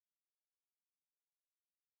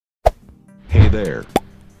Hey there.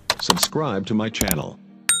 Subscribe to my channel.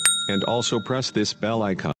 And also press this bell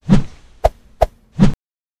icon.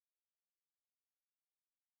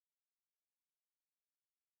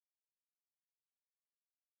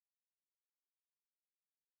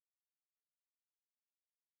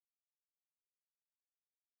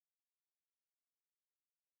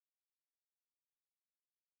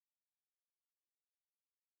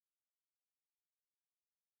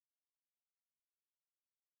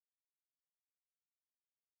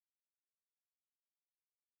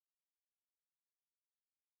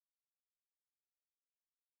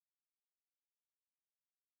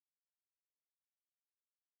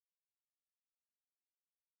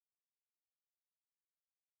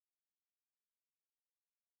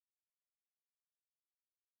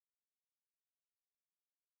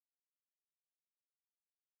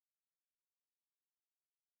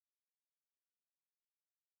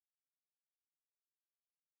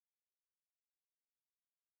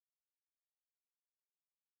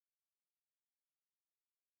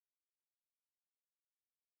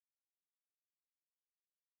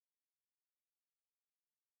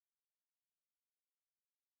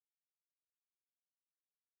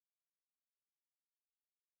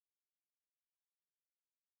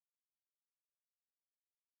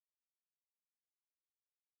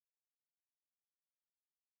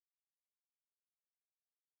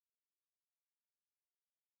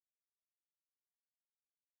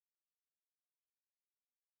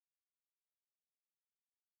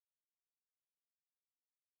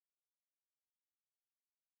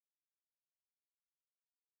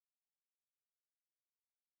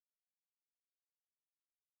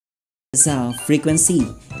 Frequency.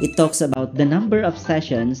 It talks about the number of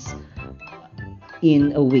sessions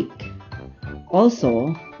in a week.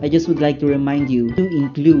 Also, I just would like to remind you to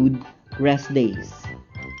include rest days.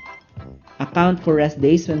 Account for rest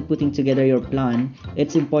days when putting together your plan.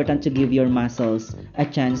 It's important to give your muscles a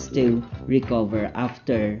chance to recover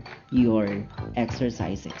after your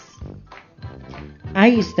exercises.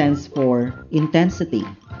 I stands for intensity.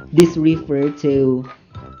 This refers to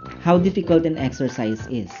how difficult an exercise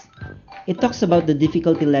is. It talks about the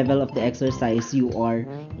difficulty level of the exercise you are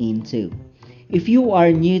into. If you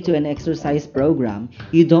are new to an exercise program,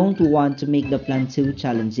 you don't want to make the plan too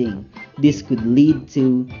challenging. This could lead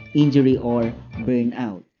to injury or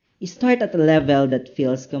burnout. Start at a level that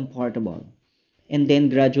feels comfortable, and then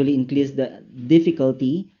gradually increase the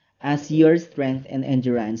difficulty as your strength and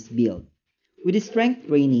endurance build. With strength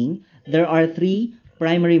training, there are three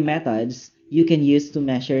primary methods you can use to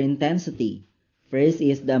measure intensity. First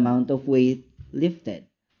is the amount of weight lifted.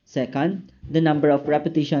 Second, the number of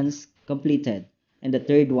repetitions completed. And the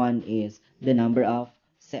third one is the number of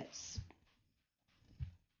sets.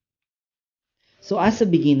 So as a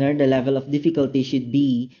beginner, the level of difficulty should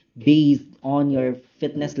be based on your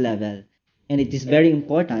fitness level. And it is very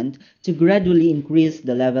important to gradually increase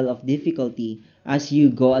the level of difficulty as you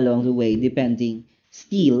go along the way, depending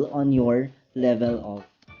still on your level of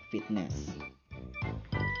fitness.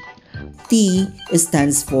 T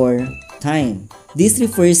stands for time. This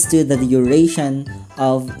refers to the duration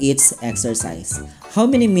of each exercise. How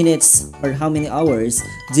many minutes or how many hours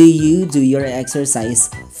do you do your exercise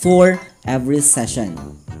for every session?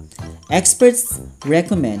 Experts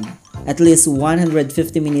recommend at least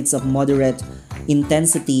 150 minutes of moderate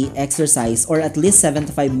intensity exercise or at least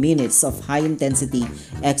 75 minutes of high intensity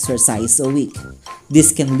exercise a week.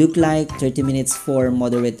 This can look like 30 minutes for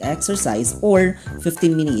moderate exercise or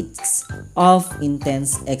 15 minutes of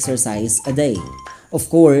intense exercise a day. Of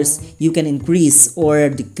course, you can increase or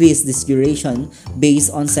decrease this duration based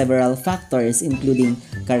on several factors including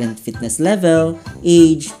current fitness level,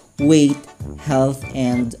 age, weight, health,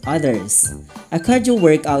 and others. A cardio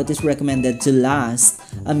workout is recommended to last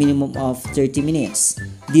a minimum of 30 minutes.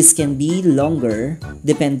 This can be longer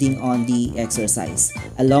depending on the exercise.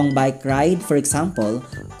 A long bike ride, for example,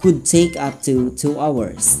 could take up to 2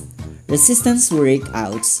 hours. Resistance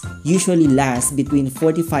workouts usually last between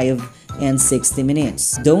 45 and 60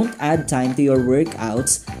 minutes. Don't add time to your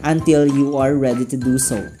workouts until you are ready to do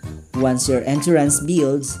so. Once your endurance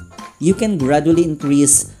builds, you can gradually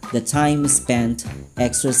increase the time spent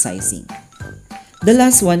exercising. The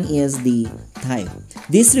last one is the type.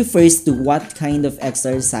 This refers to what kind of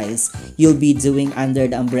exercise you'll be doing under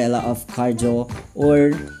the umbrella of cardio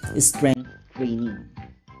or strength training.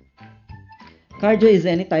 Cardio is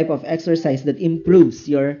any type of exercise that improves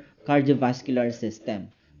your cardiovascular system.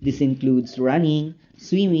 This includes running,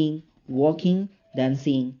 swimming, walking,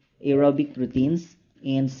 dancing, aerobic routines,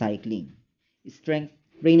 and cycling. Strength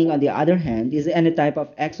training, on the other hand, is any type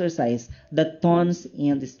of exercise that tones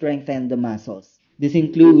and strengthens the muscles. This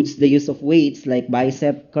includes the use of weights like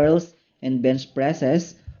bicep curls and bench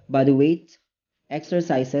presses, body weight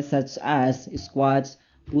exercises such as squats,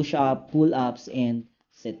 push-up, pull-ups, and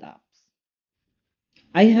sit-ups.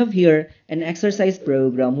 I have here an exercise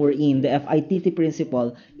program wherein the FITT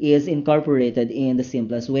principle is incorporated in the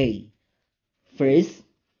simplest way. First,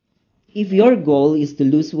 if your goal is to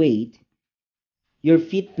lose weight, your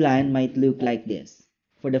FITT plan might look like this.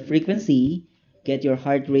 For the frequency, get your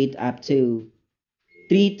heart rate up to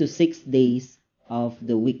 3 to 6 days of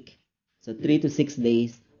the week. So 3 to 6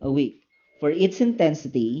 days a week. For its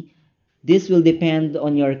intensity, this will depend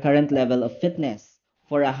on your current level of fitness.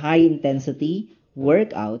 For a high intensity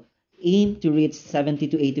workout, aim to reach 70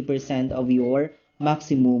 to 80% of your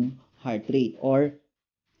maximum heart rate or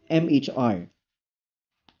MHR.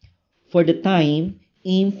 For the time,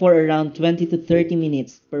 aim for around 20 to 30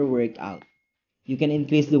 minutes per workout. You can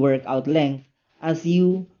increase the workout length as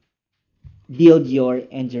you build your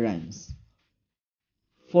endurance.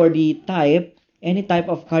 For the type, any type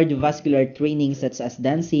of cardiovascular training such as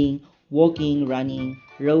dancing, walking, running,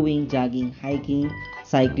 rowing, jogging, hiking,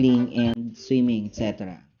 cycling, and swimming,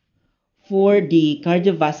 etc. For the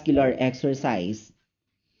cardiovascular exercise,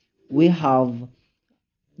 we have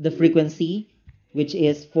the frequency, which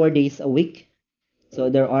is 4 days a week. So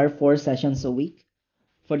there are 4 sessions a week.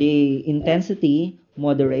 For the intensity,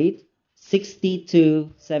 moderate, 60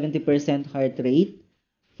 to 70% heart rate.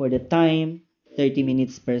 For the time, 30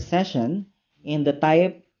 minutes per session. And the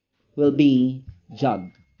type will be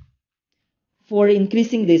jog. For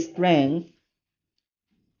increasing the strength,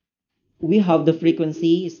 we have the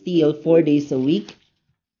frequency still 4 days a week.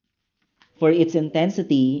 For its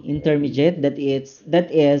intensity, intermediate, that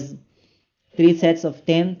is 3 sets of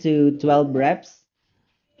 10 to 12 reps.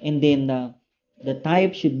 And then the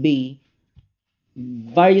type should be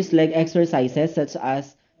various leg exercises such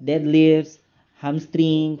as deadlifts,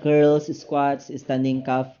 hamstring, curls, squats, standing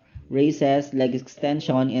calf raises, leg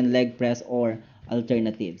extension, and leg press or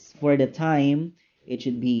alternatives. For the time, it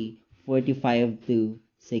should be 45 to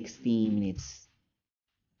 60 minutes.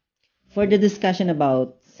 For the discussion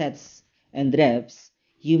about sets and reps,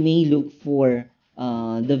 you may look for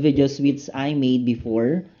the videos which I made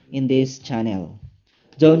before in this channel.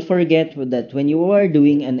 Don't forget that when you are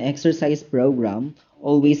doing an exercise program,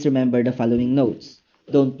 always remember the following notes.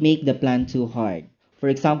 Don't make the plan too hard. For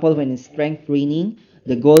example, when in strength training,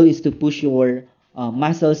 the goal is to push your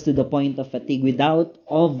muscles to the point of fatigue without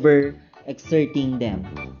over exerting them.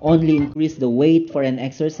 Only increase the weight for an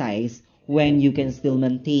exercise when you can still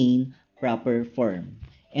maintain proper form.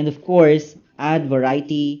 And of course, add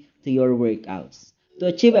variety to your workouts. To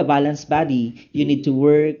achieve a balanced body, you need to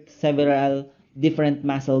work several different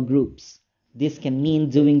muscle groups. This can mean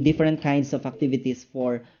doing different kinds of activities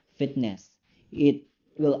for fitness. It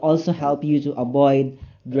will also help you to avoid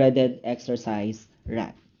dreaded exercise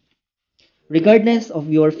rut. Regardless of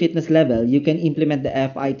your fitness level, you can implement the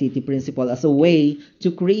FITT principle as a way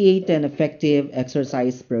to create an effective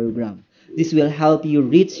exercise program. This will help you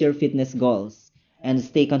reach your fitness goals and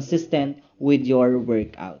stay consistent with your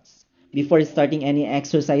workouts. Before starting any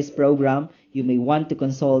exercise program, you may want to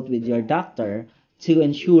consult with your doctor to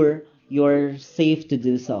ensure you're safe to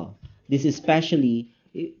do so. This is especially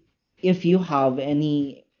if you have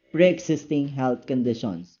any pre-existing health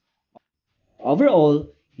conditions.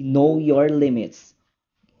 Overall, know your limits.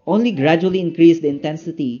 Only gradually increase the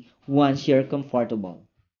intensity once you're comfortable.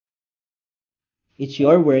 It's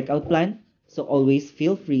your workout plan, so always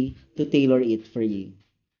feel free to tailor it for you.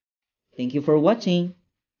 Thank you for watching.